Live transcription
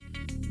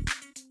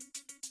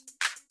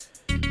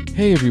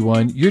Hey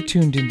everyone, you're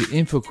tuned into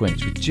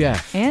InfoQuench with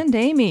Jeff. And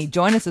Amy.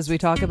 Join us as we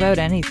talk about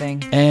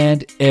anything.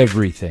 And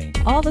everything.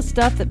 All the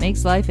stuff that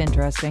makes life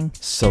interesting.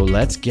 So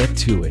let's get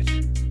to it.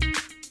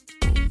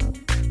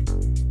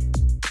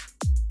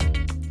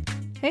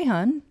 Hey,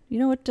 hon. You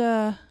know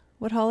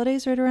what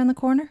holiday's right around the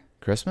corner?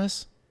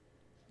 Christmas?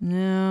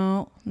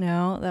 No,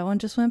 that one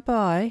just went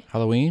by.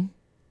 Halloween?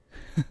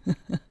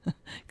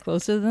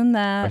 Closer than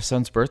that. Our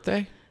son's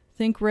birthday?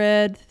 Think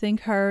red,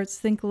 think hearts,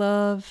 think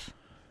love.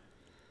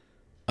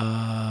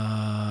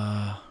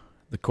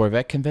 The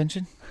Corvette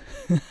convention?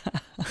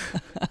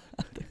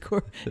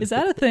 Is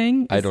that a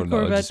thing? I don't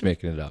know. I'm just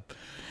making it up.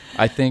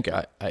 I think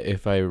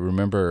if I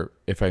remember,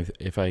 if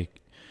I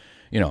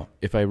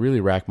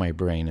really rack my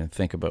brain and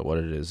think about what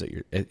it is,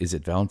 is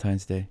it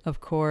Valentine's Day? Of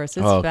course,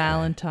 it's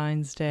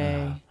Valentine's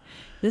Day.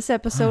 This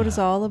episode is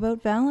all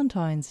about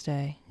Valentine's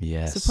Day.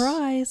 Yes.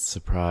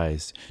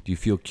 Surprise. Do you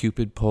feel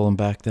Cupid pulling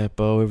back that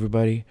bow,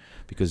 everybody?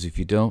 Because if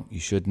you don't, you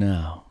should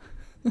now.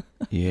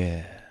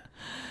 Yeah.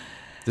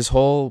 This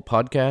whole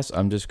podcast,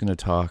 I'm just going to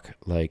talk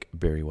like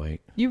Barry White.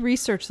 You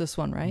researched this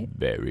one, right?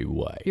 Barry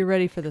White. You're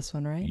ready for this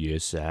one, right?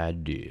 Yes, I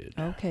did.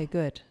 Okay,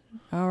 good.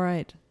 All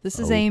right. This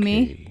is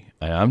Amy.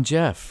 I'm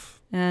Jeff.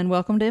 And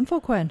welcome to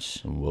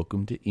InfoQuench. And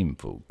welcome to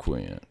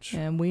InfoQuench.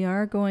 And we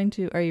are going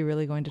to... Are you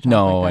really going to talk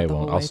No, like that I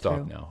won't.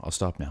 I'll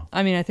stop now.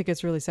 I mean, I think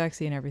it's really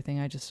sexy and everything.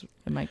 It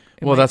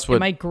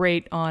might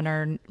grate on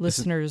our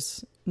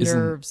listeners'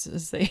 nerves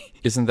as they...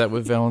 Isn't that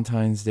what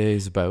Valentine's Day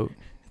is about?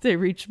 They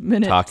reach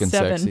minute Talking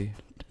 7. Sexy.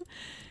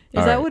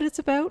 Is that what it's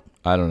about?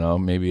 I don't know.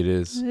 Maybe it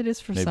is. It is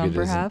for some,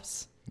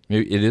 perhaps.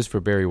 Maybe it is for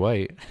Barry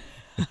White.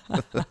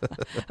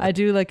 I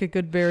do like a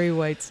good Barry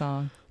White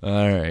song.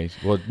 All right.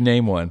 Well,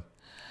 name one.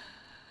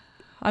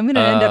 I'm going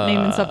to end up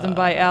naming something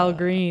by Al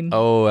Green.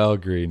 Oh, Al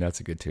Green.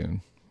 That's a good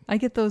tune. I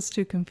get those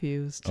two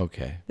confused.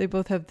 Okay. They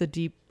both have the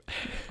deep,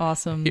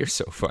 awesome You're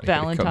so funny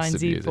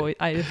Valentine's Eve voice.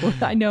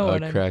 I know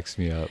it cracks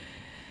me up.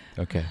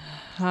 Okay.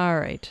 All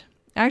right.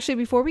 Actually,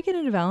 before we get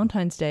into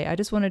Valentine's Day, I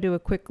just want to do a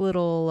quick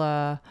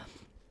little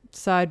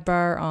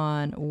sidebar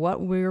on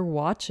what we're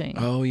watching.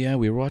 Oh, yeah.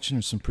 We were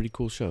watching some pretty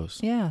cool shows.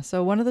 Yeah.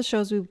 So one of the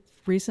shows we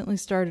recently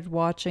started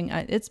watching,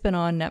 it's been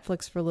on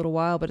Netflix for a little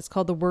while, but it's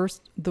called The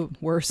Worst. The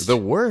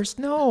Worst?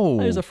 No.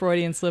 There's a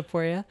Freudian slip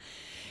for you.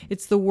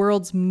 It's The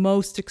World's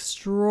Most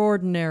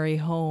Extraordinary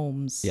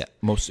Homes. Yeah.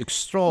 Most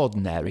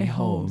Extraordinary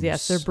Homes.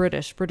 Yes, they're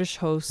British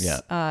hosts.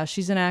 Yeah.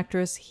 She's an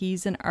actress.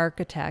 He's an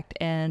architect.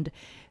 And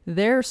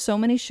there are so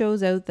many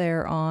shows out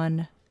there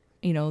on,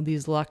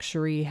 these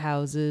luxury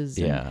houses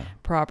and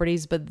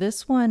properties, but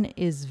this one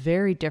is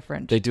very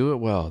different. They do it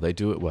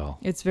well.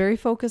 It's very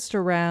focused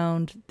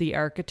around the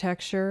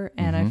architecture,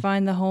 and I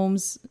find the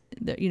homes,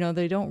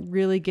 they don't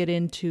really get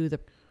into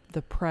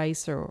the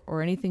price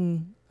or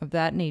anything of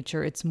that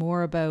nature. It's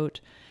more about,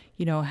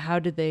 how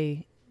did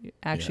they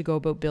actually go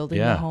about building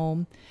the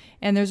home,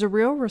 and there's a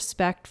real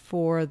respect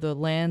for the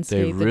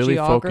landscape, they really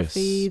the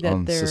geography, focus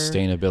on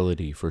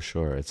sustainability for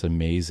sure. It's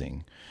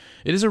amazing.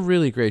 It is a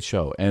really great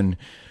show, and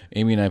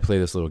Amy and I play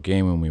this little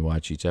game when we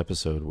watch each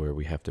episode where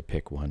we have to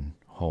pick one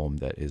home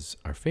that is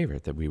our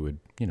favorite that we would,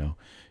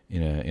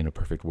 in a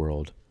perfect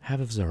world, have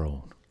as our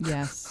own.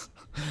 Yes.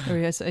 Where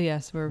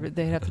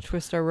they'd have to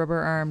twist our rubber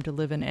arm to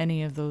live in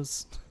any of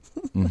those.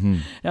 No,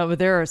 but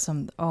there are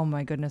some, oh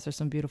my goodness, there's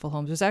some beautiful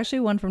homes. There's actually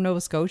one from Nova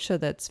Scotia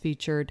that's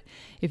featured.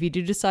 If you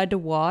do decide to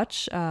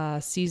watch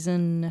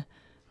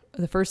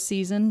the first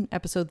season,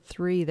 episode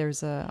 3,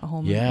 there's a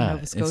home in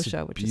Nova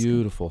Scotia. It's a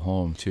beautiful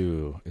home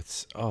too.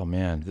 It's, oh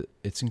man,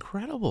 it's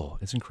incredible.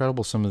 It's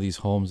incredible some of these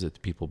homes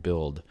that people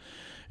build,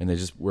 and they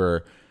just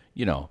were,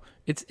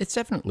 it's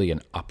definitely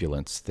an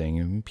opulence thing.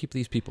 I mean,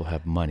 these people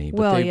have money.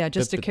 But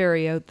to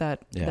carry out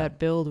that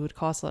build would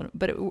cost a lot.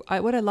 But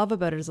what I love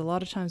about it is a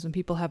lot of times when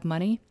people have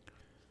money,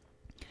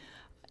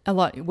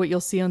 what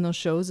you'll see on those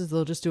shows is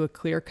they'll just do a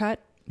clear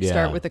cut,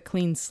 start with a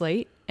clean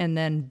slate, and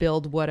then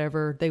build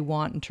whatever they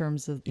want in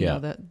terms of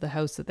the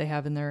house that they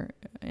have in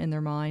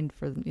their mind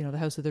for the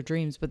house of their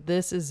dreams. But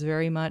this is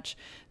very much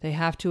they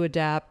have to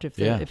adapt if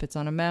it's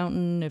on a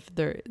mountain, if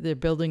they're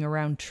building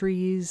around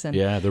trees, and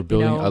they're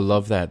building. I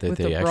love that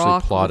they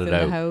actually plotted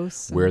out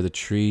where the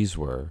trees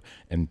were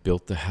and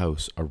built the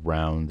house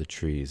around the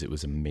trees. It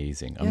was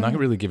amazing. I'm not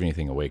really giving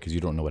anything away because you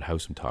don't know what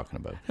house I'm talking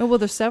about. No, well,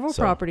 there's several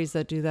properties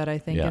that do that, I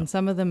think, and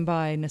some of them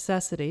by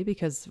necessity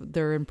because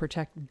they're in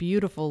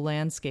beautiful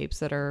landscapes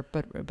that are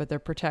but they're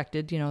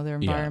protected, their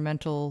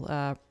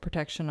environmental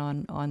protection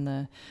on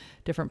the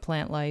different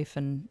plant life.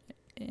 And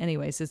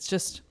anyways, I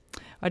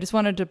just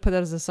wanted to put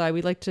that as a side.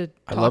 We like to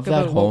talk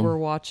about what we're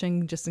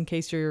watching just in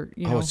case you're,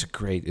 it's a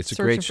great show.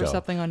 Searching for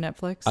something on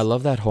Netflix. I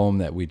love that home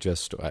that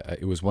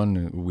it was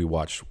one we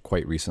watched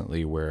quite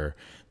recently where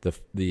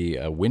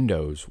the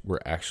windows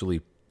were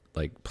actually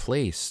like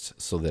placed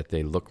so that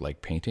they look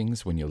like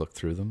paintings when you look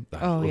through them.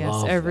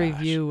 Every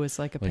view was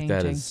like a painting.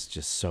 That is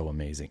just so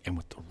amazing. And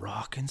with the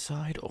rock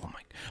inside, oh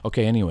my.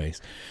 Okay,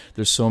 anyways,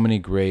 there's so many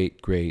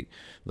great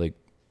like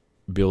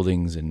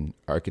buildings and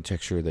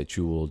architecture that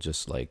you will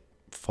just like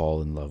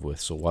fall in love with.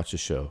 So watch the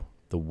show.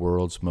 the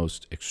world's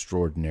most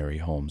extraordinary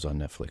homes on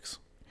Netflix.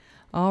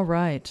 All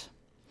right.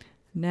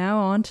 Now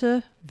on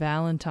to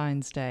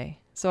Valentine's Day.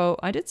 So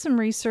I did some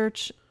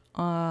research.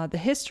 The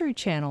History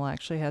Channel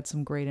actually had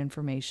some great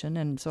information,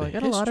 and so I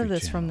got a lot of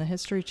this from the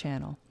History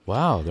Channel.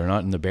 Wow, they're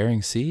not in the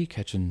Bering Sea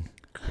catching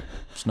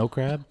snow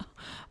crab?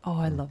 Oh,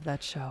 I love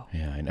that show.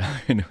 Yeah, I know.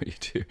 I know you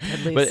do.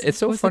 But it's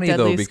so funny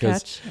though,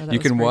 because you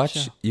can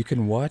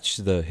watch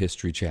the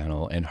History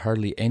Channel and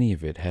hardly any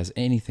of it has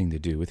anything to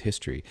do with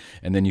history.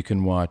 And then you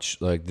can watch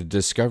like the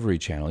Discovery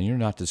Channel and you're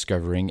not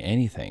discovering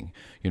anything.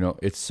 You know,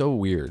 it's so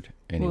weird.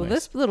 Anyways. Well,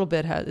 this little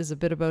bit is a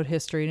bit about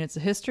history, and it's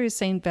the history of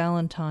St.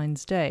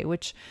 Valentine's Day,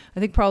 which I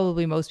think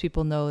probably most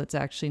people know it's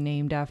actually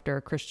named after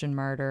a Christian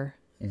martyr,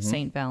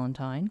 St.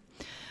 Valentine.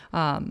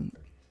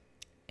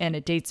 And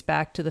it dates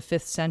back to the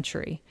 5th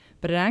century.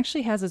 But it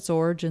actually has its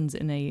origins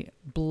in a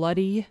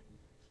bloody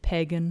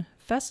pagan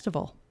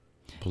festival.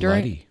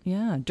 Bloody?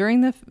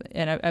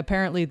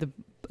 Apparently the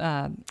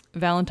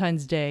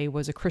Valentine's Day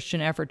was a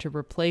Christian effort to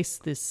replace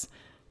this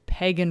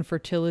pagan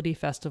fertility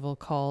festival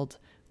called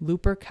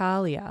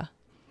Lupercalia.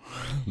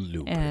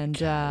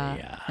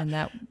 Lupercalia. And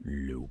that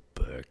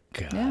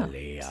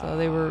Lupercalia. Yeah, so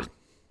they were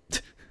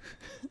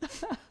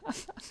I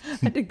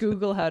had to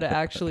Google how to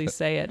actually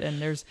say it,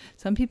 and there's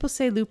some people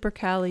say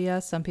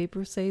Lupercalia, some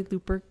people say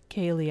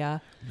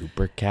Lupercalia.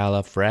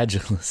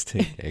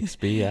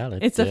 Lupercalifragilisticexpialidocious.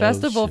 It's a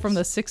festival from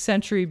the 6th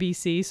century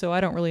BC, so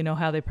I don't really know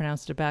how they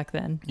pronounced it back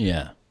then.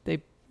 Yeah.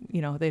 They'd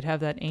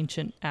have that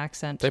ancient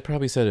accent. They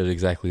probably said it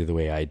exactly the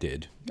way I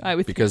did. I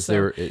would because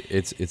think so.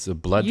 It's a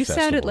blood you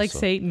festival. You sounded like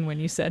Satan when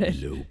you said it.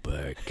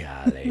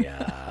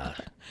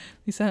 Lupercalia.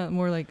 You sounded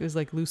more like it was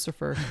like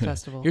Lucifer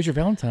festival. Here's your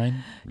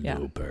Valentine. Yeah.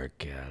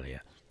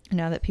 Lupercalia.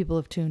 Now that people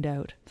have tuned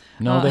out.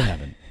 No, they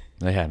haven't.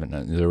 They haven't.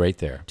 They're right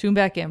there. Tune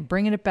back in,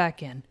 bringing it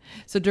back in.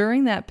 So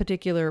during that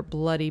particular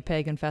bloody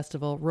pagan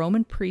festival,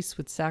 Roman priests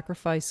would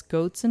sacrifice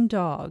goats and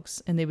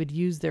dogs, and they would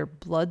use their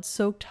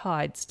blood-soaked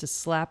hides to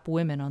slap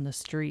women on the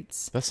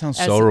streets. That sounds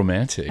so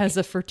romantic. As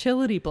a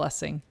fertility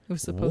blessing. It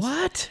was supposed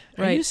What?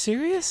 Right. Are you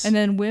serious? And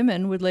then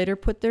women would later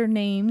put their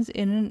names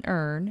in an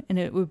urn, and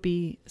it would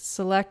be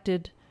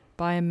selected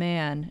by a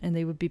man, and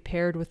they would be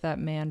paired with that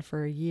man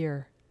for a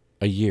year.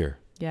 A year?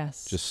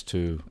 Yes. Just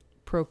to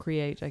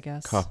procreate, I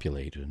guess.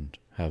 Copulate and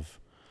have.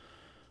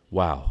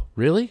 Wow,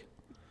 really?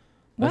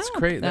 That's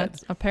crazy.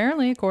 That's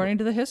apparently according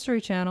to the History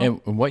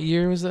Channel. And what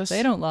year was this?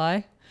 They don't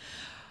lie.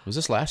 Was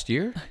this last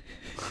year?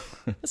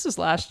 This is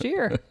last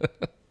year.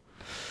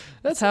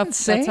 That's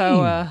insane. That's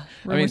how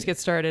rumors get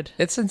started.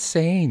 It's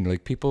insane.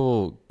 Like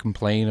people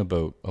complain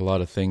about a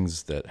lot of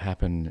things that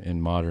happen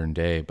in modern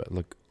day, but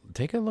look,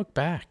 take a look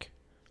back.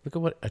 Look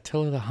at what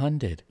Attila the Hun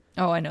did.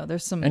 Oh, I know.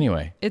 There's some.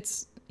 Anyway,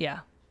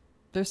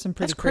 there's some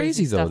pretty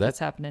crazy stuff though. That's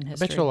happened in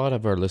history. I bet you a lot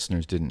of our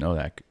listeners didn't know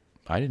that.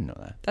 I didn't know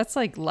that. That's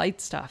like light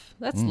stuff.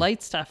 That's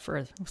light stuff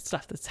for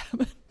stuff that's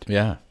happened.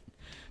 Yeah.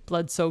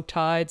 Blood-soaked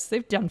hides.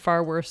 They've done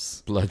far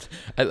worse.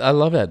 I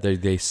love that.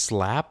 They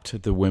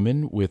slapped the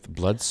women with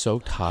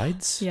blood-soaked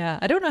hides. Yeah.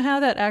 I don't know how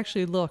that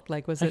actually looked.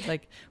 Like, was it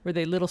like, were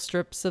they little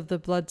strips of the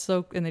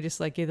blood-soaked and they just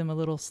like gave them a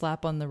little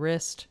slap on the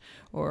wrist?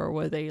 Or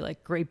were they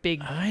like great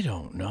big... I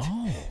don't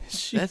know.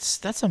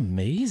 That's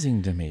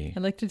amazing to me.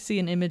 I'd like to see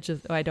an image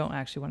of... I don't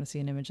actually want to see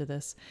an image of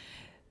this.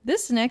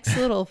 This next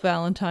little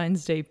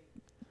Valentine's Day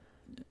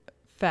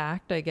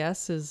fact, I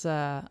guess, is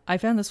I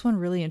found this one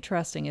really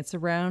interesting. It's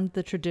around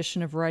the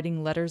tradition of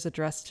writing letters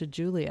addressed to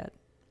Juliet.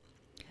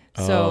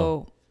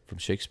 So from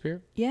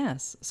Shakespeare?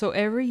 Yes. So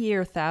every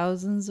year,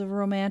 thousands of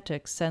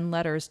romantics send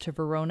letters to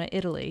Verona,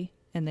 Italy,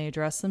 and they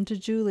address them to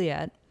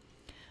Juliet,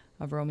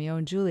 of Romeo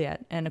and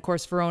Juliet. And of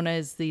course, Verona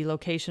is the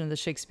location of the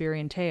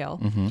Shakespearean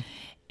tale. Mm-hmm.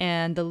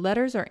 And the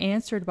letters are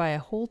answered by a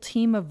whole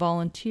team of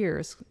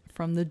volunteers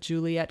from the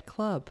Juliet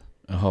Club.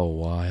 Oh,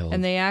 wild.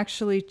 And they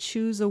actually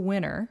choose a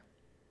winner.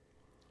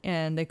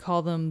 And they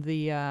call them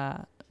they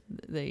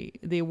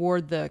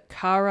award the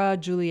Cara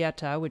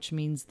Giulietta, which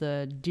means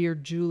the Dear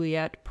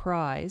Juliet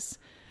Prize,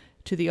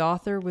 to the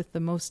author with the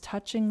most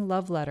touching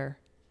love letter.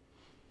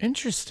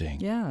 Interesting.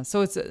 Yeah.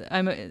 So it's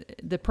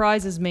the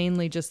prize is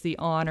mainly just the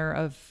honor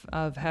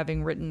of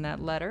having written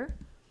that letter.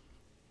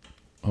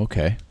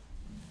 Okay.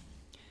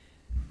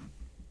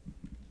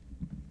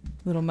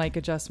 Little mic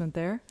adjustment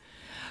there.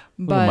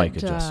 Little mic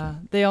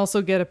adjustment. They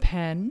also get a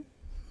pen.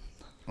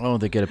 Oh,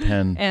 they get a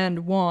pen.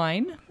 And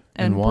wine.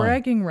 And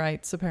bragging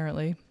rights,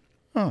 apparently.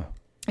 Oh.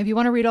 If you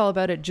want to read all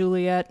about it,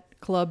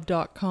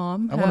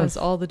 JulietClub.com has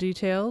all the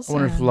details. I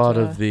wonder if a lot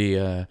of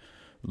the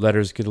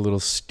letters get a little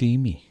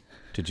steamy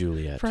to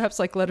Juliet. Perhaps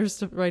like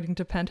letters writing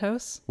to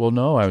Penthouse? Well,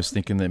 no, I was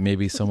thinking that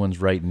maybe someone's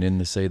writing in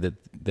to say that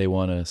they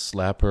want to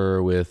slap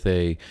her with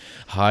a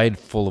hide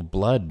full of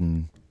blood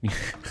and...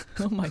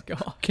 Oh my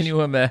God! Can you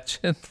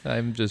imagine?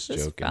 I'm just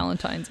joking. This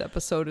Valentine's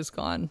episode has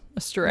gone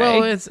astray.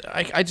 Well,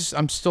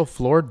 I'm still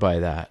floored by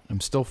that. I'm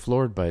still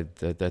floored by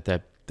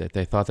that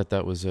they thought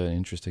that was an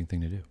interesting thing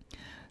to do.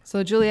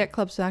 So Juliet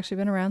Club's actually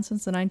been around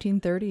since the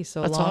 1930s.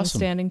 So that's a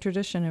long-standing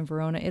tradition in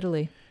Verona,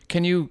 Italy.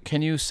 Can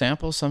you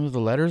sample some of the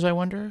letters, I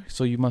wonder?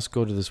 So you must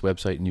go to this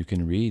website and you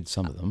can read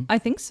some of them. I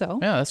think so.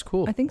 Yeah, that's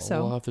cool. I think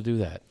so. We'll have to do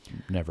that.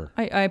 Never.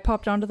 I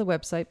popped onto the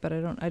website, but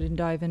I didn't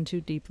dive in too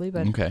deeply.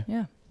 But okay.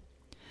 Yeah.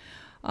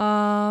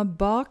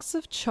 Box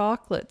of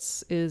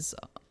chocolates is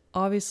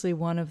obviously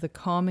one of the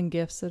common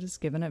gifts that is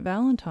given at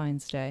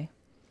Valentine's Day.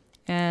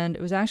 And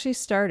it was actually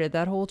started,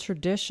 that whole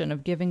tradition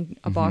of giving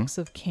a box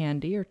of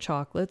candy or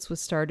chocolates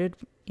was started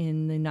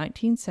in the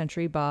 19th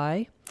century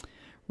by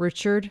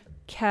Richard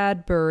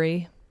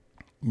Cadbury.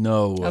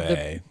 No way. Of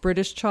the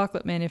British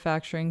chocolate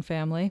manufacturing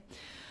family.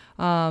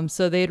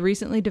 So they had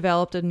recently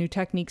developed a new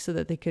technique so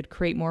that they could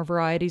create more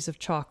varieties of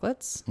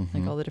chocolates,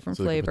 like all the different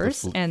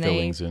flavors. And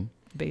they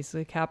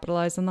basically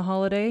capitalized on the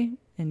holiday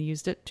and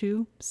used it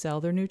to sell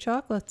their new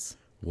chocolates.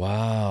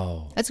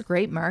 Wow. That's a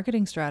great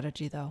marketing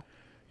strategy, though.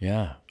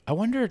 Yeah. I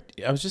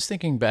was just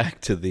thinking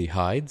back to the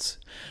hides.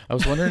 I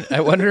was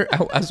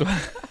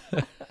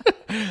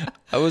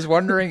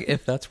wondering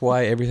if that's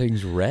why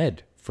everything's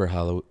red for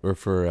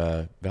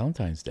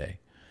Valentine's Day.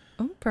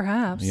 Oh,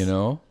 perhaps. You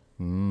know?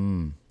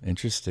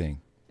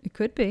 Interesting. It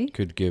could be.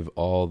 Could give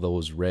all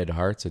those red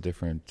hearts a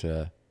different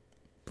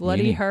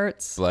bloody meaning.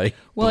 Hearts.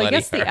 Well, I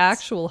guess the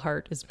actual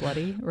heart is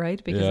bloody,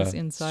 right? Because it's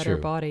inside our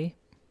body.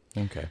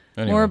 Okay.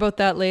 Anyway. More about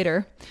that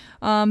later.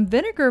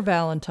 Vinegar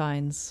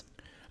Valentines.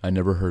 I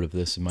never heard of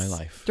this in my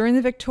life. During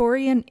the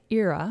Victorian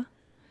era,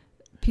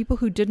 people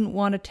who didn't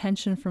want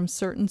attention from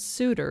certain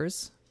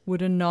suitors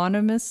would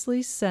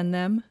anonymously send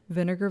them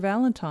vinegar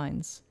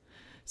valentines.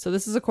 So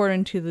this is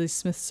according to the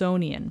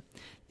Smithsonian.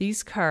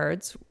 These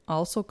cards,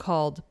 also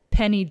called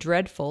penny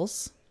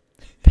dreadfuls.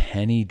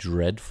 Penny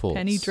dreadfuls.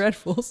 Penny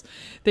dreadfuls.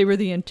 They were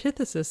the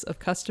antithesis of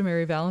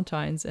customary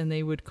valentines, and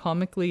they would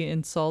comically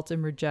insult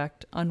and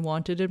reject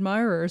unwanted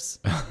admirers.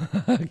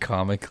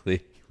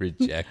 Comically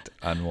reject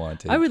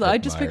unwanted admirers. I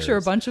just picture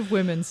a bunch of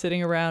women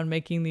sitting around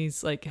making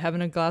these, like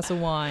having a glass of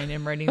wine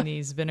and writing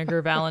these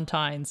vinegar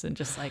valentines and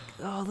just like,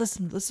 oh,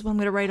 listen, this is what I'm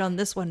going to write on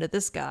this one to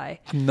this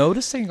guy. I'm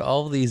noticing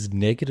all these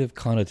negative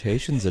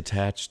connotations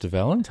attached to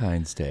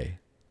Valentine's Day.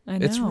 I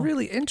know. It's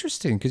really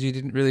interesting because you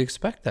didn't really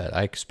expect that.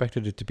 I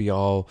expected it to be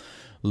all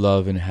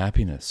love and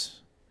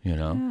happiness, you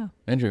know?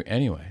 Yeah.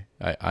 Anyway,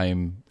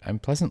 I'm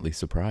pleasantly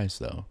surprised,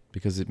 though,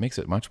 because it makes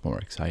it much more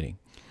exciting.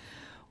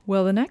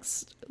 Well, the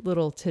next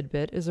little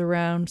tidbit is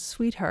around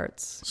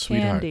sweethearts.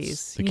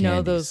 Candies. You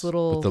know, those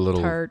little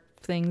tart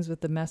things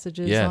with the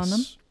messages on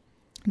them?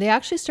 They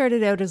actually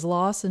started out as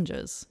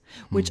lozenges,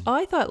 which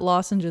I thought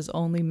lozenges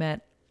only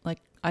meant, like,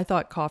 I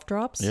thought cough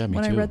drops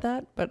when I read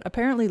that. But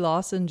apparently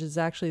lozenge is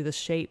actually the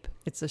shape.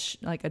 It's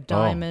like a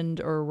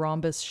diamond or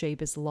rhombus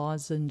shape is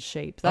lozenge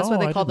shape. That's why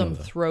they call them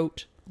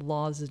throat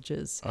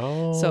lozenges.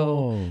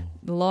 So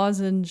the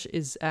lozenge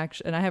is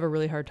actually, and I have a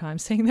really hard time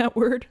saying that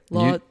word.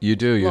 You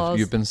do.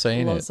 You've been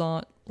saying it.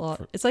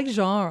 It's like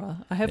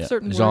genre. I have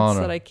certain words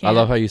that I can't. I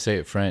love how you say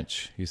it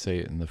French. You say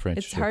it in the French.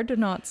 It's hard to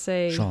not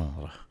say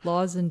genre.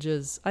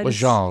 Lozenges. What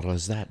genre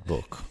is that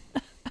book?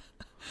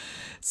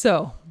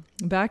 So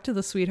back to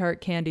the sweetheart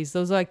candies,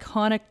 those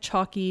iconic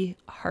chalky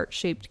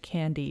heart-shaped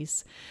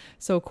candies.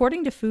 So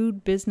according to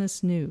Food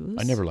Business News,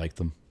 I never liked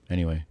them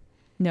anyway.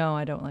 No,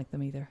 I don't like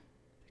them either.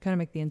 Kind of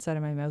make the inside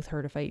of my mouth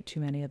hurt if I eat too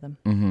many of them.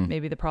 Mm-hmm.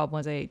 Maybe the problem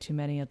was I ate too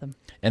many of them.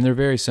 And they're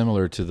very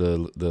similar to the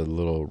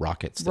little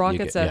rockets.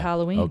 Rockets at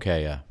Halloween.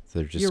 Okay, yeah.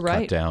 They're just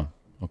cut down.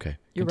 Okay,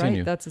 You're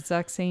continue. right. That's the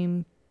exact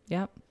same.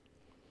 Yep.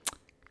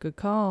 Good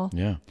call.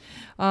 Yeah.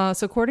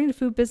 So according to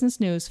Food Business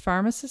News,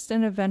 pharmacist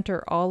and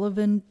inventor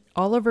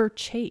Oliver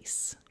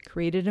Chase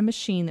created a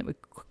machine that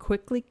would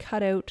quickly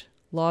cut out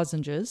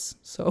lozenges.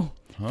 So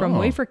from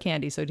wafer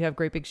candy. So you'd have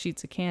great big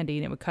sheets of candy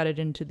and it would cut it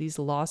into these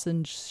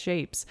lozenge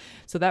shapes.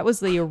 So that was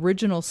the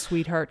original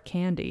sweetheart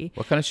candy.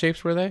 What kind of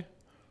shapes were they?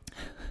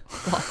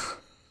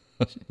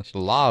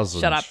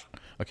 Lozenge. Shut up.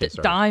 Okay,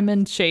 sorry.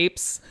 Diamond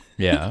shapes.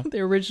 Yeah.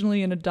 They're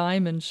originally in a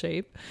diamond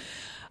shape.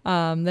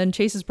 Then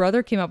Chase's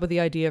brother came up with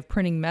the idea of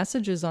printing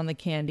messages on the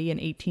candy in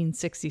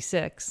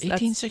 1866.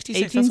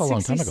 1866? That's a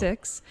long time ago.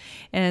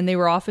 And they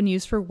were often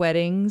used for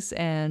weddings,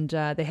 and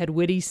they had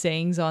witty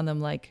sayings on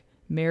them like,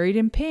 married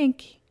in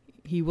pink,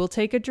 he will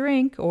take a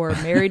drink, or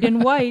married in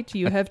white,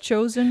 you have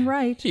chosen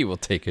right. He will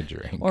take a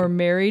drink. Or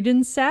married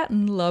in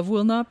satin, love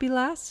will not be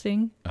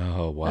lasting.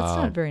 Oh, wow. That's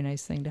not a very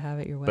nice thing to have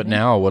at your wedding. But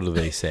now what do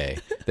they say?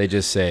 They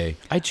just say,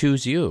 I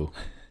choose you.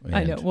 And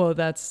I know. Well,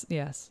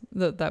 yes,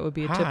 that would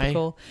be a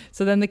typical.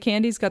 So then the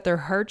candies got their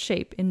heart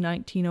shape in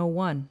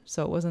 1901.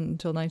 So it wasn't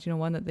until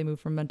 1901 that they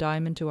moved from a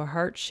diamond to a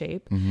heart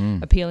shape,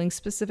 appealing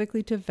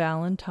specifically to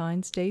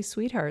Valentine's Day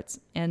sweethearts.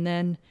 And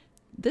then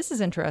this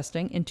is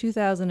interesting. In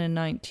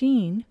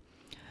 2019,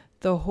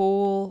 the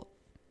whole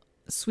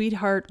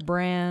sweetheart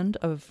brand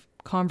of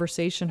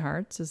conversation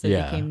hearts, as they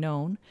became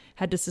known,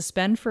 had to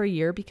suspend for a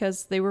year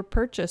because they were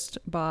purchased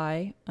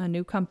by a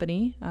new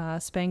company,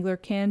 Spangler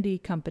Candy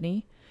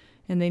Company,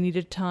 and they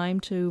needed time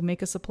to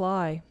make a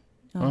supply.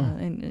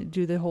 and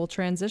do the whole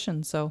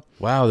transition. So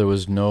wow, there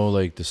was no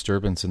like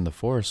disturbance in the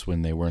force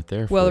when they weren't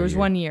there. Well, there was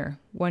 1 year.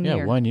 1 year.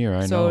 Yeah, 1 year.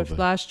 I know. So if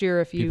last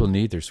year, if you people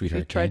need their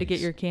sweetheart tried to candies.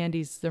 get your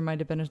candies, there might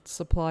have been a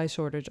supply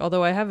shortage.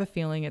 Although I have a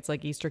feeling it's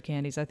like Easter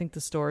candies. I think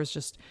the stores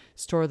just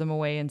store them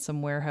away in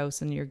some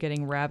warehouse, and you're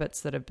getting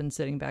rabbits that have been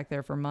sitting back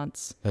there for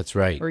months. That's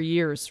right. Or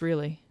years,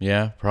 really.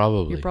 Yeah,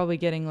 probably. You're probably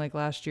getting like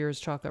last year's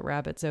chocolate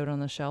rabbits out on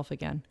the shelf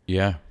again.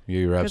 Yeah,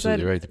 you're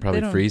absolutely right. They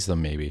probably freeze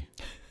them, maybe.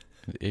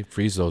 They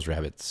freeze those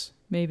rabbits.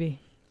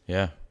 Maybe.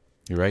 Yeah,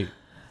 you're right.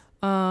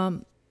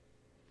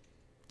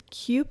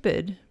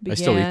 Cupid began I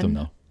still eat them,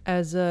 though.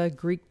 As a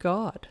Greek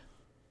god.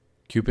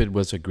 Cupid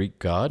was a Greek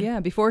god? Yeah,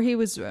 before he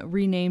was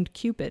renamed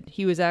Cupid.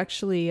 He was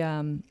actually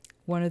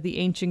one of the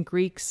ancient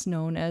Greeks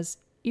known as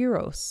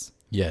Eros.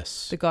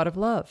 Yes. The god of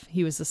love.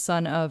 He was the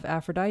son of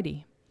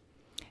Aphrodite.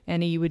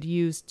 And he would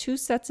use 2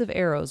 sets of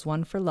arrows,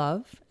 one for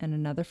love and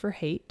another for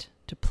hate,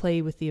 to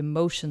play with the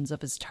emotions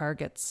of his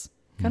targets.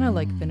 Kind of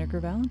like Vinegar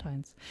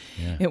Valentines.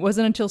 Yeah. It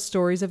wasn't until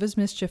stories of his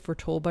mischief were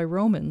told by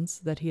Romans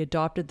that he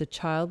adopted the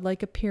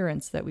childlike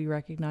appearance that we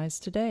recognize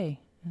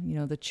today. You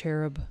know, the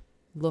cherub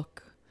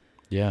look.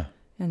 Yeah.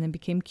 And then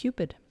became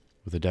Cupid.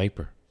 With a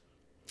diaper.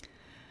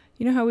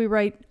 You know how we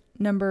write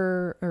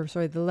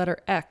the letter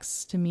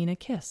X to mean a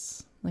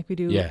kiss? Like we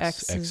do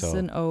X's XO.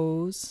 and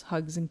O's,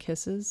 hugs and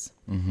kisses.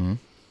 Mm-hmm.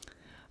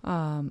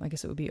 I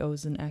guess it would be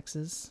O's and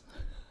X's.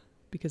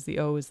 Because the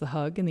O is the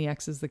hug and the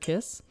X is the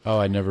kiss. Oh,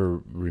 I never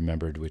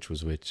remembered which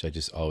was which. I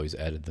just always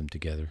added them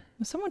together.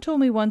 Someone told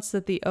me once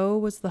that the O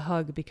was the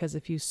hug because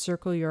if you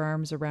circle your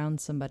arms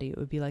around somebody, it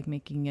would be like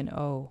making an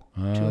O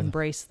to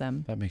embrace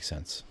them. That makes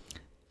sense.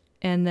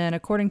 And then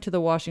according to the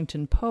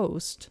Washington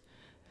Post,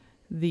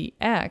 the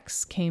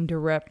X came to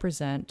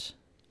represent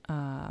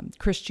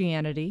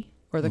Christianity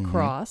or the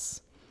cross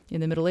in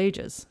the Middle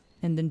Ages.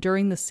 And then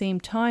during the same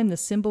time, the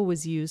symbol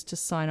was used to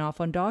sign off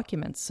on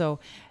documents. So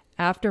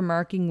after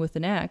marking with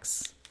an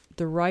X,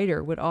 the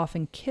writer would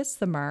often kiss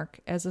the mark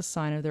as a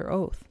sign of their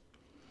oath.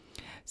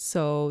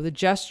 So the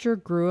gesture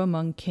grew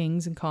among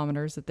kings and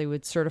commoners that they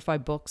would certify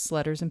books,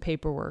 letters, and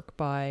paperwork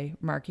by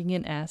marking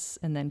an S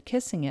and then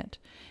kissing it.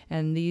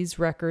 And these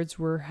records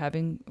were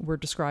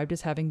described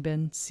as having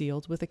been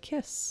sealed with a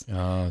kiss.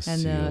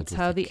 And that's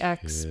how the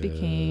X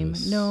became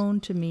known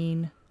to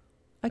mean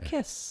a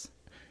kiss.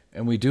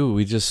 And we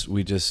just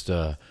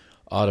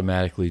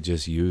automatically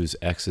just use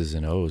X's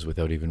and O's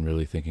without even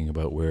really thinking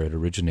about where it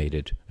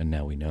originated. And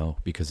now we know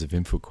because of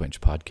InfoQuench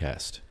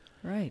podcast.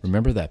 Right.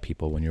 Remember that,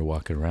 people, when you're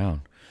walking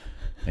around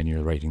and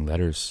you're writing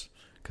letters,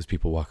 because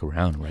people walk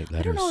around and write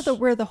letters. I don't know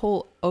where the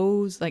whole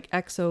O's, like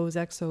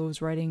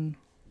XOs writing,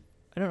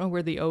 I don't know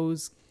where the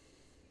O's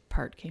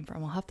part came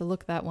from. We'll have to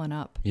look that one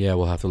up. Yeah,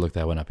 we'll have to look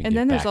that one up. And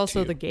then there's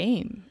also the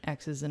game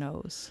X's and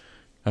O's.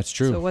 That's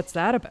true. So what's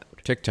that about?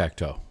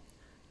 Tic-tac-toe.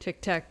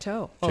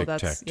 Tic-tac-toe.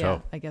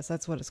 Tic-tac-toe. I guess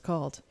that's what it's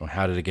called. Well,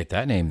 how did it get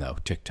that name, though?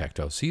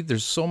 Tic-tac-toe. See,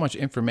 there's so much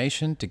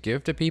information to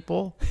give to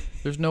people.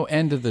 There's no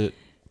end to the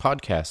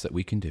podcast that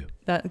we can do.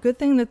 That good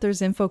thing that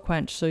there's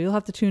InfoQuench, so you'll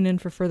have to tune in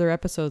for further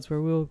episodes where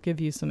we'll give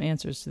you some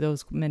answers to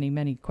those many,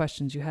 many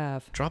questions you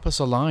have. Drop us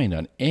a line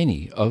on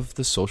any of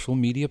the social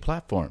media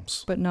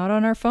platforms. But not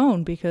on our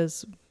phone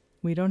because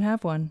we don't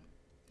have one.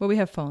 Well, we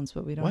have phones,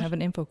 but we don't have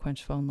an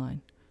InfoQuench phone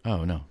line.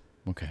 Oh, no.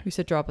 Okay. We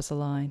said drop us a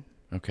line.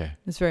 Okay.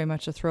 It's very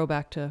much a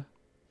throwback to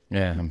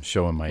I'm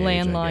showing my age,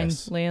 I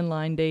guess.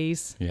 Landline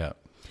days. Yeah.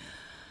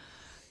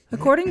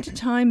 According to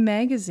Time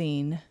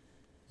magazine,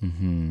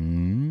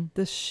 Mm-hmm.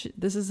 this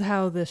is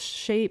how the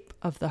shape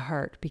of the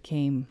heart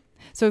became.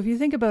 So if you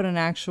think about an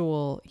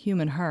actual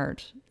human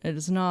heart, it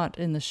is not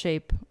in the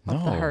shape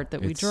of the heart that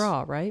we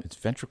draw, right? It's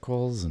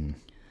ventricles and...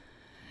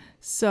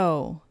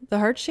 So the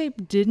heart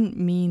shape didn't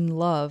mean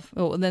love.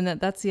 Oh, then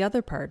that's the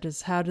other part,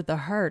 is how did the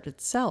heart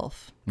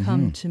itself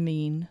come to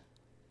mean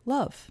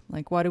love?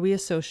 Like, why do we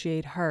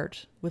associate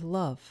heart with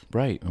love?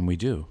 Right, and we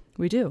do.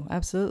 We do,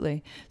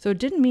 absolutely. So it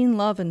didn't mean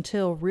love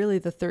until really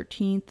the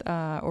 13th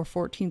or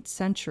 14th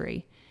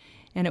century.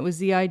 And it was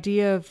the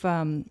idea of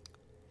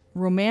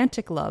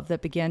romantic love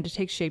that began to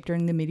take shape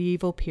during the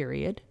medieval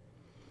period.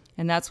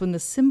 And that's when the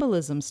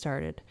symbolism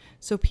started.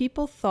 So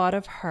people thought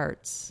of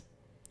hearts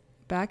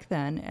back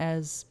then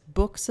as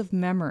books of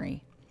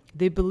memory.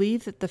 They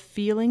believed that the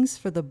feelings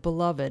for the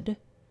beloved,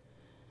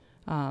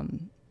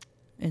 in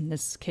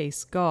this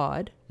case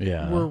God,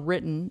 were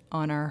written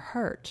on our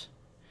heart.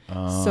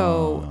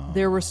 So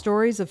there were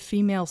stories of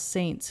female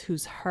saints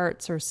whose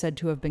hearts are said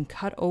to have been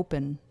cut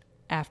open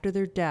after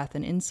their death,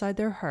 and inside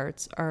their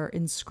hearts are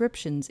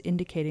inscriptions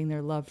indicating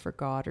their love for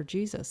God or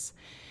Jesus.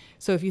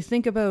 So if you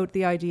think about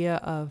the idea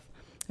of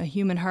a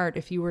human heart,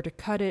 if you were to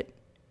cut it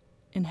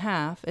in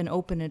half and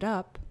open it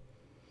up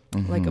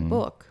like a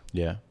book,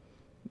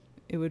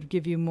 it would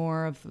give you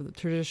more of the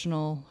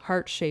traditional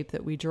heart shape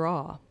that we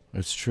draw.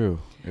 It's true.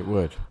 It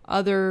would.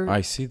 I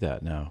see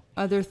that now.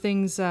 Other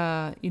things,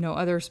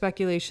 other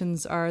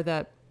speculations are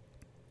that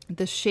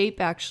the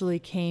shape actually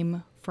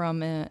came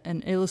from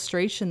an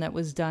illustration that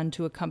was done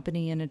to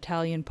accompany an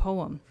Italian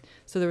poem.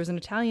 So there was an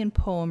Italian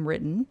poem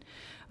written,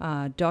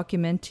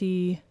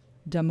 Documenti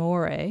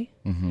d'Amore.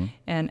 Mm-hmm.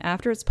 And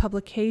after its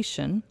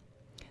publication,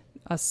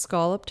 a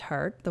scalloped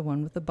heart, the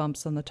one with the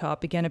bumps on the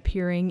top, began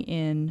appearing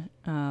in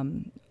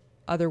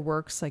other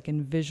works, like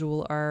in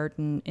visual art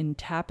and in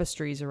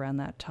tapestries around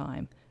that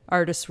time.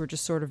 Artists were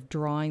just sort of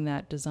drawing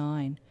that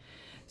design.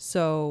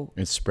 So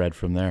it spread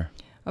from there.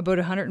 About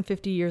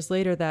 150 years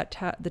later,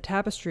 the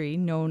tapestry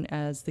known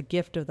as the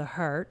Gift of the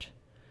Heart,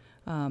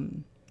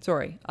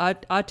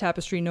 a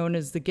tapestry known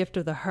as the Gift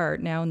of the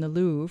Heart, now in the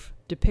Louvre,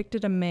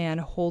 depicted a man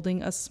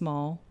holding a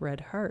small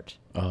red heart.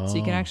 Oh. So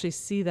you can actually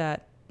see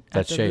that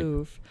at the shape.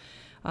 Louvre,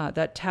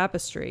 that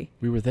tapestry.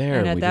 We were there.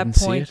 And at we that didn't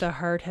point, see it. the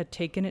heart had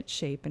taken its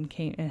shape and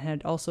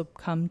had also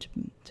come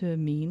to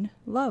mean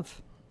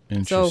love.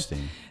 Interesting.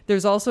 So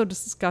there's also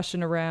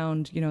discussion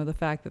around, the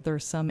fact that there are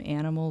some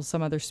animals,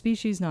 some other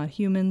species, not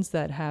humans,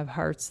 that have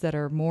hearts that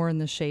are more in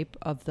the shape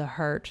of the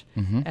heart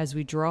Mm-hmm. as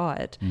we draw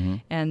it. Mm-hmm.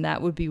 And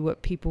that would be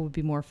what people would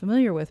be more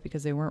familiar with,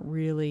 because they weren't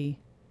really,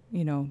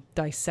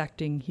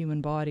 dissecting human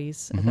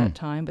bodies at that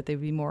time, but they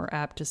would be more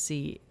apt to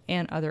see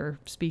and other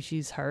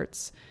species'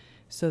 hearts.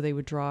 So they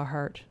would draw a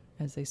heart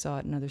as they saw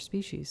it in other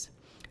species.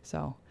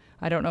 So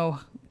I don't know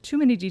too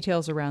many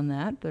details around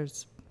that.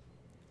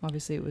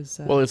 Obviously, it was.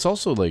 Well, it's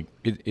also like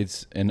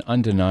it's an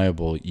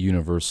undeniable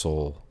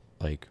universal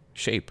like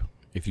shape.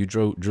 If you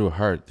drew a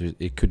heart,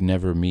 it could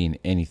never mean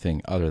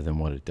anything other than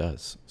what it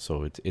does.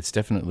 So it's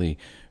definitely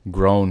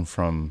grown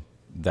from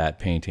that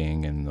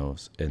painting and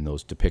those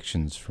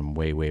depictions from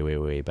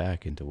way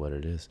back into what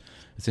it is.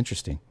 It's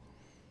interesting.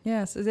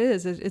 Yes, it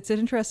is. It's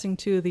interesting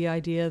too, the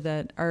idea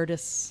that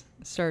artists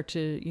start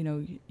to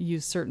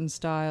use certain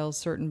styles,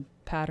 certain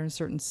patterns,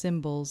 certain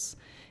symbols,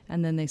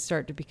 and then they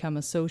start to become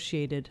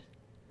associated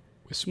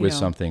with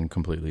something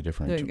completely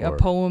different. A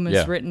poem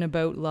is written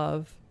about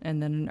love,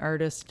 and then an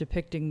artist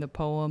depicting the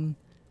poem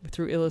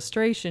through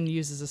illustration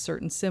uses a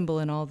certain symbol,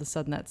 and all of a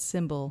sudden that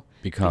symbol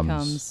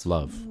becomes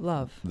love.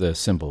 Love. The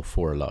symbol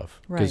for love.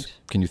 Right.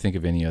 Can you think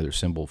of any other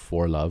symbol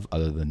for love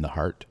other than the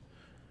heart?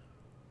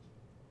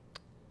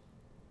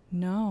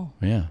 No.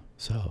 Yeah.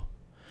 So,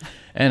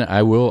 and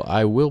I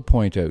will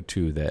point out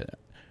too that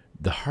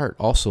the heart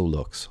also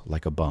looks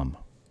like a bum.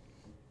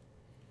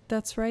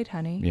 That's right,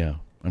 honey. Yeah.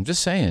 I'm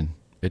just saying.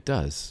 It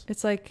does.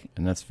 It's like,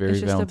 and that's very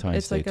Valentine's Day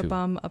it's like too. a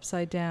bum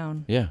upside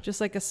down. Yeah.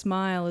 Just like a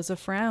smile is a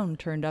frown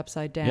turned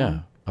upside down. Yeah.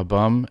 A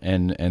bum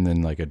and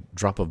then like a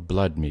drop of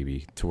blood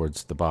maybe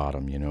towards the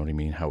bottom. You know what I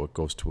mean? How it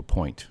goes to a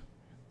point.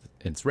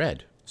 It's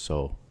red.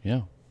 So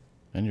yeah.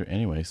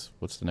 Anyways,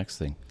 what's the next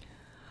thing?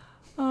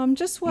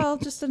 Just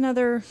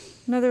another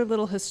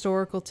little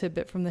historical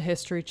tidbit from the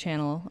History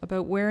Channel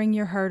about wearing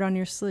your heart on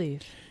your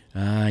sleeve.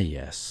 Ah,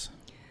 yes.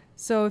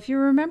 So if you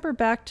remember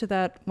back to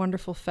that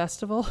wonderful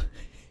festival.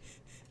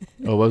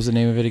 Oh, what was the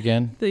name of it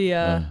again?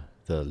 The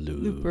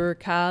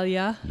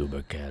Lupercalia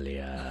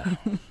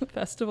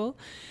festival,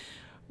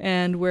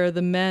 and where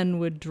the men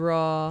would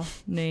draw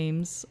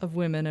names of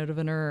women out of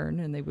an urn,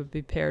 and they would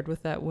be paired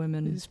with that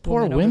woman. These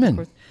poor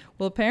women.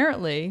 Well,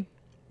 apparently,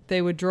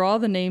 they would draw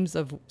the names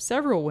of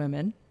several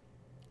women,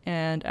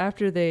 and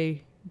after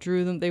they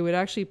drew them, they would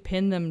actually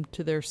pin them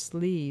to their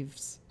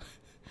sleeves.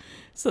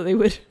 So they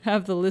would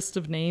have the list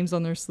of names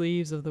on their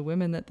sleeves of the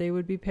women that they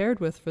would be paired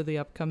with for the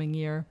upcoming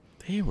year.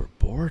 They were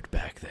bored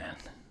back then.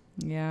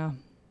 Yeah.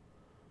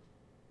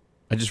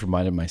 I just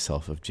reminded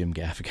myself of Jim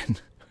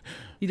Gaffigan.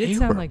 You did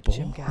sound like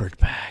Jim Gaffigan. They were bored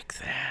back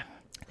then.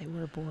 They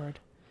were bored.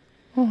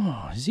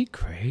 Oh, is he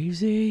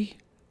crazy?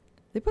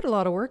 They put a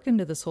lot of work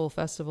into this whole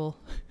festival.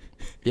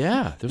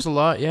 Yeah, there's a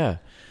lot, yeah.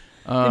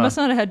 They must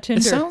not have had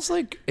Tinder.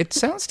 It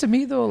sounds to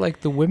me though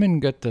like the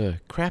women got the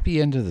crappy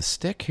end of the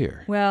stick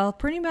here. Well,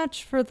 pretty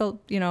much for the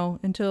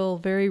until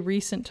very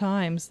recent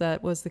times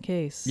that was the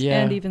case.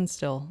 Yeah. And even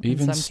still in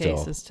some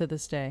cases to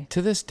this day.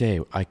 To this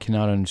day, I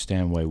cannot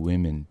understand why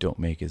women don't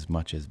make as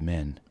much as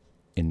men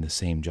in the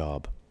same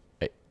job.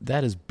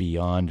 That is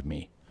beyond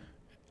me.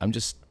 I'm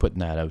just putting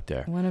that out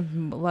there. One of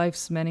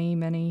life's many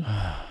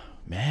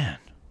Man.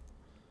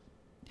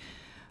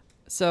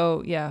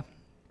 So, yeah.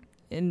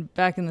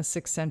 Back in the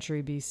 6th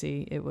century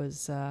BC, it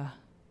was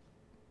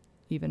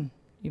even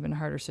a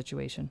harder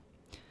situation.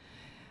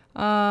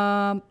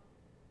 That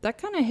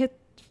kind of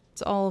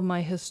hits all of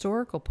my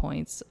historical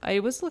points. I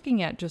was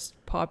looking at just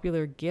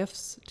popular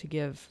gifts to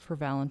give for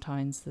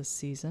Valentine's this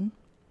season.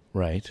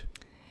 Right.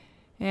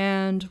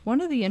 And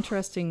one of the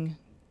interesting,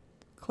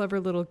 clever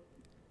little...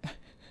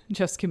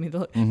 Just give me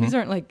the... Mm-hmm. These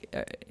aren't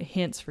like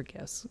hints for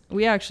gifts.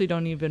 We actually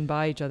don't even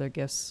buy each other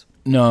gifts.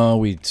 No,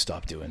 we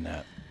stopped doing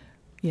that.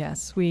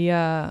 Yes, we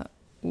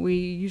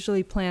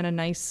usually plan a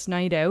nice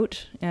night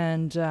out,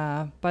 and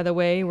by the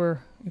way,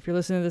 if you're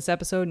listening to this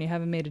episode and you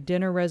haven't made a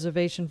dinner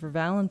reservation for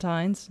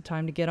Valentine's,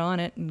 time to get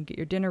on it and get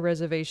your dinner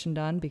reservation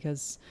done,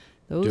 because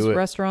those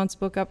restaurants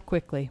book up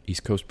quickly.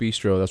 East Coast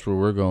Bistro, that's where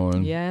we're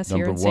going. Yes,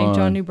 here in St.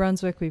 John, New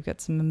Brunswick, we've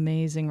got some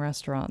amazing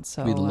restaurants.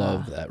 So we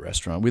love that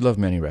restaurant. We love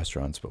many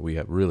restaurants, but we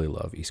really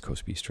love East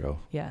Coast Bistro.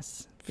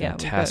 Yes.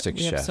 Fantastic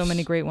chefs. We have so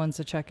many great ones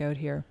to check out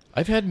here.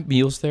 I've had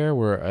meals there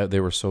where they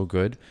were so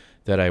good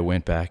that I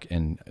went back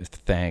and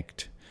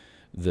thanked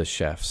the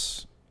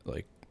chefs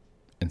like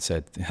and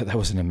said, that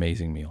was an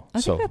amazing meal. I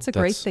think that's a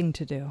great thing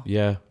to do.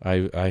 Yeah,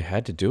 I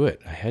had to do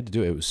it.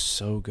 It was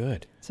so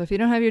good. So if you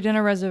don't have your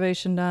dinner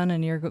reservation done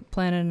and you're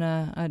planning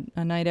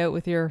a night out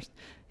with your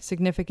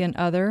significant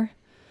other,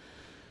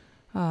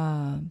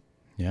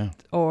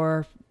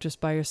 or just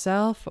by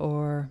yourself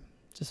or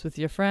just with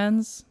your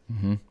friends,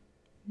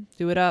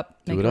 do it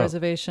up. Make a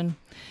reservation.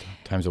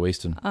 Time's a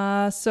wasting.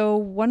 So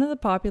one of the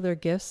popular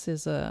gifts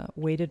is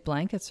weighted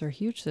blankets are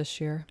huge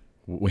this year.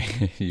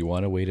 You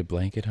want a weighted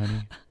blanket,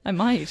 honey? I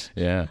might.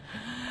 Yeah,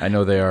 I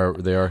know they are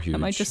huge. I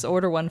might just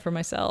order one for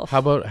myself. How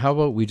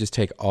about we just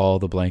take all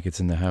the blankets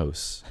in the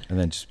house and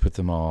then just put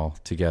them all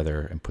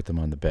together and put them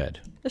on the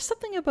bed? There's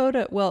something about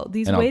it. Well,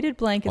 these weighted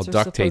blankets I'll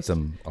duct tape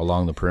them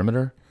along the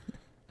perimeter,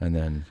 and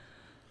then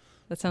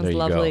that sounds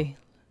lovely.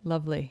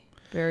 Lovely.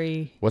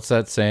 Very. What's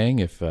that saying?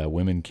 If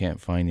women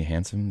can't find you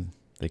handsome,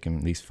 they can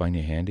at least find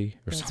you handy,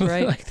 or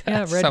something like that. Yeah,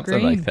 red, something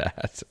green. like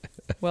that.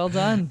 Well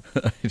done.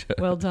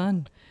 Well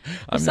done.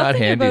 I'm not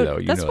handy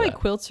though. That's why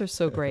quilts are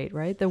so great,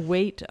 right? The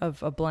weight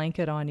of a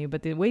blanket on you,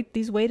 but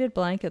these weighted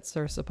blankets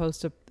are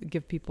supposed to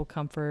give people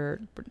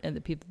comfort, and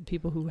the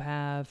people who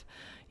have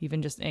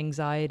even just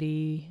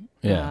anxiety,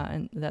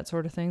 and that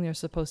sort of thing, they're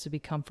supposed to be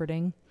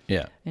comforting,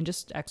 and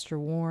just extra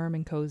warm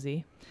and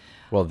cozy.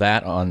 Well,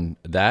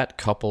 that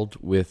coupled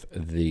with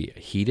the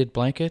heated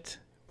blanket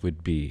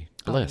would be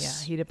bliss. Oh,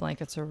 yeah, heated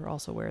blankets are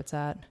also where it's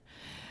at.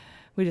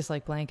 We just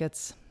like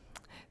blankets.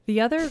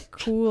 The other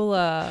cool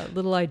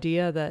little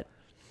idea that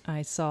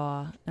I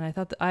saw, and I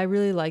thought that I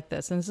really like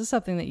this, and this is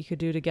something that you could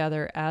do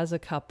together as a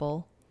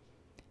couple.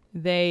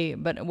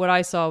 But what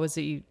I saw was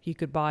that you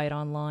could buy it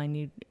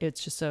online.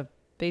 It's just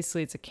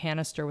basically it's a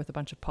canister with a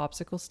bunch of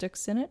popsicle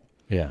sticks in it.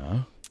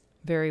 Yeah.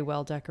 Very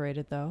well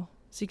decorated though.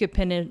 So you could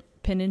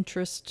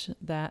Pinterest.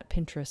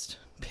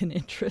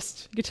 You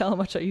could tell how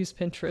much I use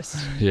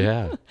Pinterest.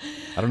 Yeah.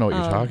 I don't know what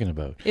you're talking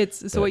about.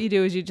 What you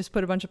do is you just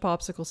put a bunch of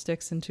popsicle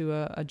sticks into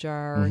a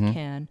jar or a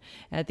can.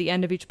 And at the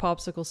end of each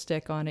popsicle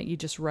stick on it, you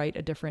just write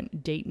a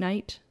different date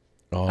night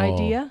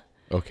idea.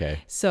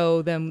 Okay.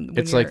 So then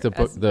it's like the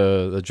book,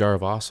 the Jar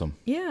of Awesome.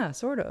 Yeah,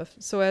 sort of.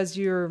 So as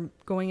you're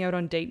going out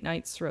on date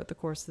nights throughout the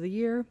course of the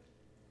year,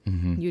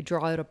 you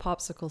draw out a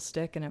popsicle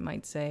stick and it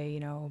might say,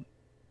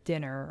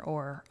 dinner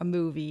or a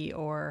movie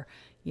or,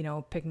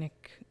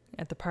 picnic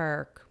at the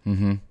park.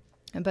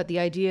 But the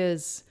idea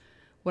is,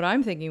 what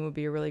I'm thinking would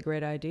be a really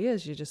great idea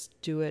is you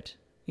just do it,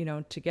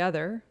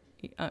 together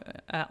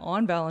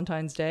on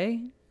Valentine's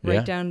Day.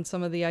 Write down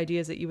some of the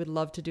ideas that you would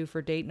love to do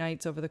for date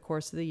nights over the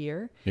course of the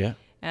year. Yeah.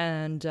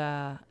 And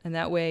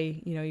that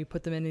way, you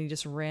put them in and you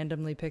just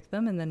randomly pick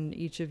them, and then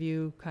each of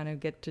you kind of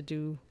get to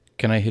do.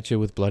 Can I hit you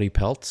with bloody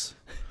pelts?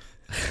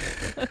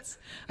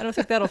 I don't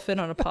think that'll fit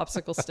on a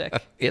popsicle stick.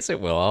 Yes, it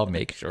will. I'll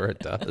make sure it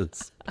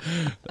does.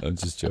 I'm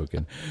just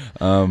joking.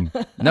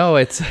 No,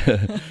 it's.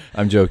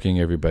 I'm joking,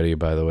 everybody.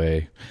 By the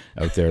way,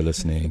 out there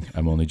listening,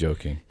 I'm only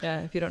joking.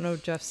 Yeah, if you don't know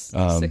Jeff's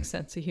sixth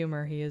sense of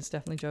humor, he is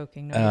definitely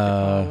joking.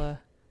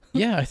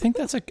 Yeah, I think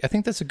that's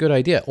a good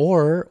idea.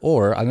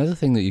 Or another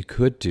thing that you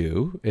could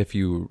do if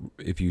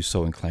you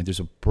so inclined, there's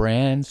a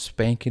brand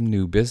spanking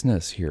new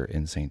business here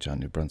in St. John,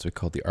 New Brunswick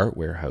called the Art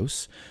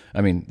Warehouse.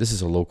 I mean, this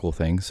is a local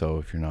thing, so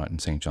if you're not in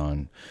St.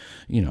 John,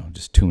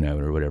 just tune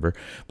out or whatever.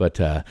 But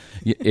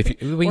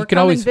you can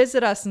always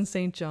visit us in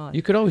St. John.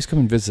 You could always come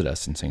and visit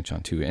us in St.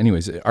 John too.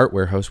 Anyways, Art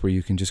Warehouse where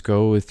you can just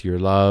go with your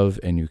love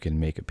and you can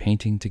make a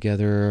painting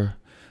together.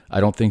 I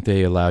don't think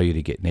they allow you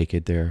to get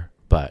naked there,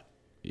 but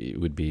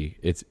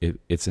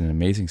it's an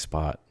amazing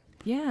spot.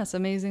 Yes,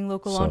 amazing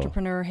local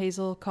entrepreneur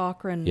Hazel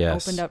Cochran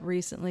opened up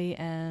recently,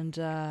 and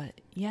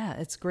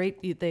it's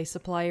great. They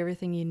supply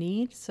everything you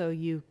need. So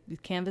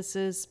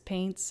canvases,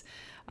 paints,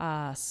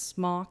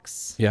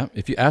 smocks. Yeah,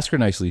 if you ask her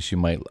nicely, she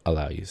might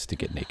allow you to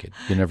get naked.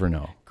 You never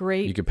know.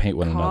 Great. You could paint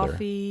one another.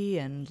 Coffee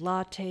and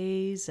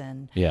lattes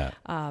and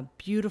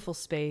beautiful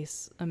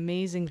space,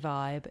 amazing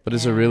vibe. But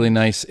it's a really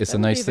nice. It's a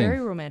nice thing.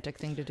 Very romantic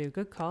thing to do.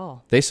 Good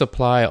call. They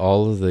supply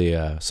all of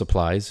the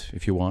supplies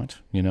if you want.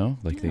 You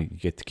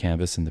get the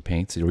canvas and the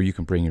paints, or you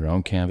can bring your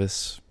own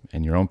canvas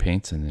and your own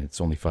paints, and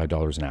it's only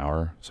 $5 an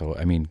hour. So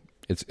I mean,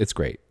 it's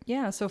great.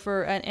 Yeah, so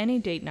for any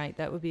date night,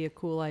 that would be a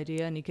cool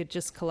idea, and you could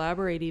just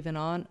collaborate even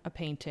on a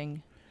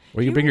painting.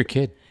 Or you can bring your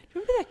kid.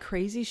 Remember that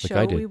crazy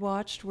show we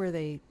watched where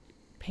they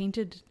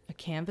painted a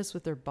canvas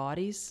with their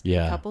bodies?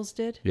 Yeah. Couples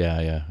did?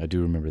 Yeah, I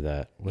do remember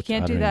that. You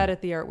can't do that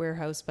at the Art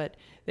Warehouse, but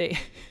they...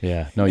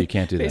 Yeah, no, you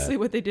can't do that. Basically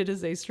what they did is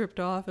they stripped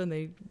off and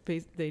they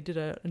did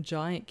a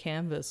giant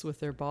canvas with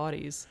their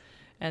bodies,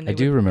 and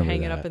they would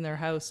hang it up in their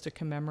house to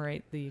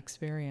commemorate the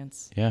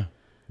experience. Yeah,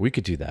 we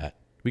could do that.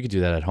 We could do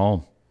that at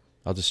home.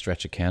 I'll just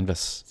stretch a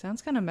canvas.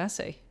 Sounds kind of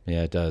messy.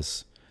 Yeah, it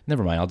does.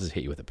 Never mind. I'll just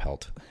hit you with a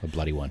pelt, a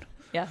bloody one.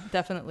 Yeah,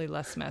 definitely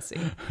less messy.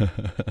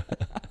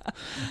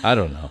 I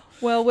don't know.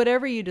 Well,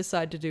 whatever you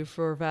decide to do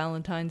for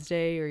Valentine's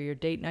Day or your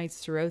date nights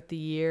throughout the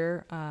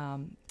year,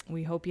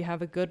 we hope you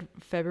have a good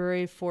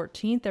February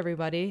 14th,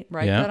 everybody.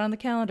 Write that on the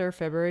calendar,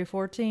 February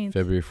 14th.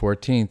 February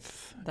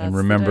 14th. And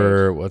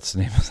remember, what's the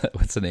name of that?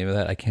 What's the name of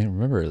that? I can't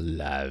remember.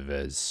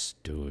 Lavas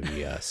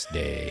Studios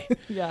Day.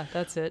 Yeah,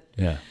 that's it.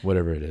 Yeah,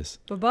 whatever it is.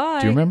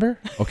 Bye-bye. Do you remember?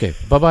 Okay,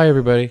 bye-bye,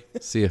 everybody.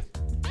 See ya.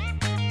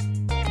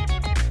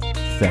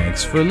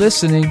 Thanks for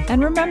listening.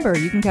 And remember,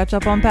 you can catch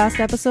up on past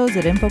episodes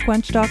at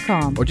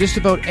InfoQuench.com. Or just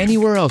about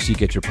anywhere else you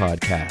get your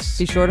podcasts.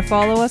 Be sure to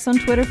follow us on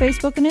Twitter,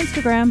 Facebook, and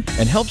Instagram.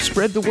 And help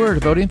spread the word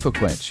about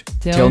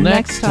InfoQuench. Till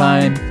next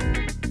time.